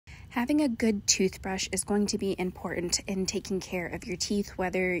Having a good toothbrush is going to be important in taking care of your teeth,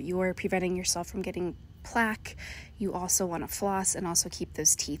 whether you're preventing yourself from getting plaque. You also want to floss and also keep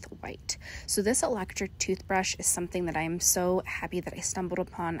those teeth white. So this electric toothbrush is something that I am so happy that I stumbled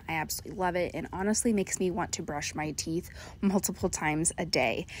upon. I absolutely love it and honestly makes me want to brush my teeth multiple times a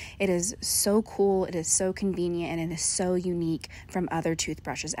day. It is so cool, it is so convenient, and it is so unique from other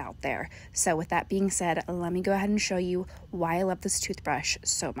toothbrushes out there. So with that being said, let me go ahead and show you why I love this toothbrush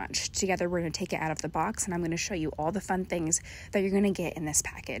so much. Together we're going to take it out of the box and I'm going to show you all the fun things that you're going to get in this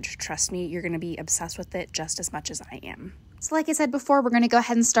package. Trust me, you're going to be obsessed with it just as much as I am. So like I said before, we're going to go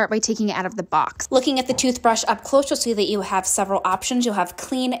ahead and start by taking it out of the box. Looking at the toothbrush up close, you'll see that you have several options. You'll have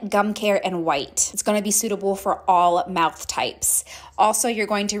clean, gum care, and white. It's going to be suitable for all mouth types. Also, you're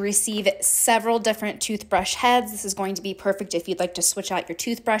going to receive several different toothbrush heads. This is going to be perfect if you'd like to switch out your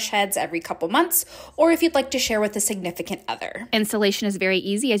toothbrush heads every couple months, or if you'd like to share with a significant other. Installation is very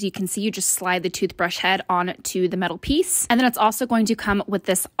easy. As you can see, you just slide the toothbrush head onto the metal piece. And then it's also going to come with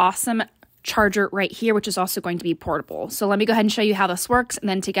this awesome charger right here, which is also going to be portable. So let me go ahead and show you how this works, and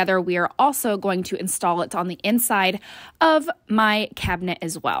then together we are also going to install it on the inside of my cabinet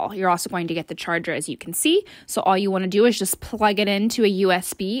as well. You're also going to get the charger, as you can see. So all you want to do is just plug it into a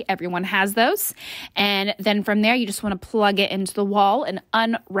USB. Everyone has those. And then from there, you just want to plug it into the wall and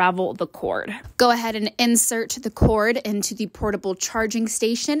unravel the cord. Go ahead and insert the cord into the portable charging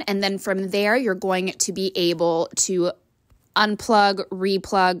station. And then from there, you're going to be able to unplug,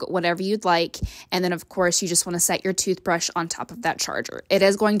 replug, whatever you'd like. And then of course you just want to set your toothbrush on top of that charger. It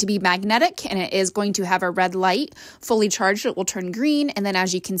is going to be magnetic and it is going to have a red light. Fully charged, it will turn green. And then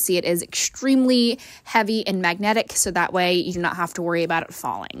as you can see, it is extremely heavy and magnetic. So that way you do not have to worry about it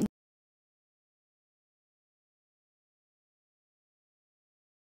falling.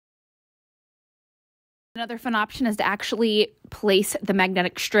 Another fun option is to actually place the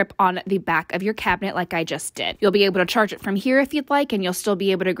magnetic strip on the back of your cabinet like I just did. You'll be able to charge it from here if you'd like, and you'll still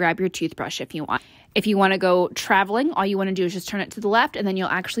be able to grab your toothbrush if you want. If you want to go traveling, all you want to do is just turn it to the left, and then you'll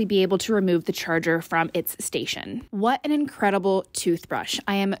actually be able to remove the charger from its station. What an incredible toothbrush.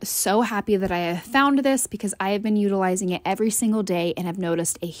 I am so happy that I have found this because I have been utilizing it every single day and have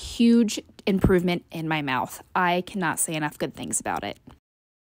noticed a huge improvement in my mouth. I cannot say enough good things about it.